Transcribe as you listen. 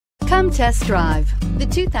Come test drive the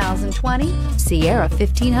 2020 Sierra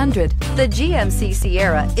 1500. The GMC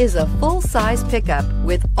Sierra is a full-size pickup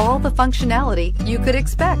with all the functionality you could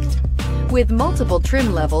expect. With multiple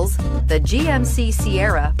trim levels, the GMC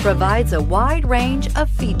Sierra provides a wide range of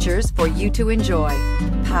features for you to enjoy.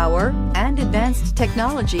 Power and advanced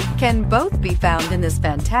technology can both be found in this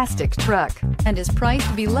fantastic truck and is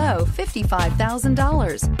priced below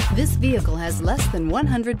 $55,000. This vehicle has less than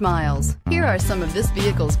 100 miles. Here are some of this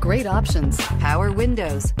vehicle's great options: power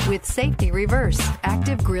windows with safety reverse,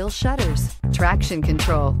 active grille shutters, traction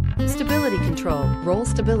control, stability control, roll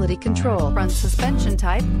stability control, front suspension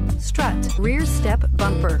type, strut, rear step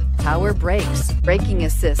bumper, power brakes, braking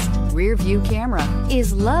assist, rear view camera.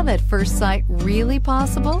 Is love at first sight really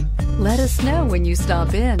possible? Let us know when you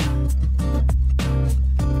stop in.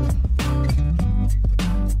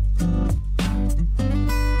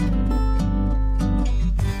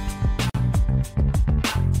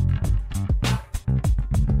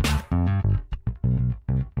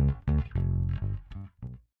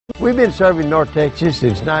 We've been serving North Texas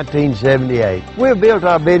since 1978. We've built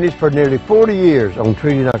our business for nearly 40 years on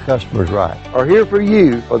treating our customers right. Are here for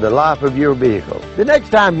you for the life of your vehicle. The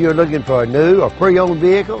next time you're looking for a new or pre-owned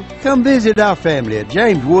vehicle, come visit our family at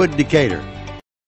James Wood Decatur.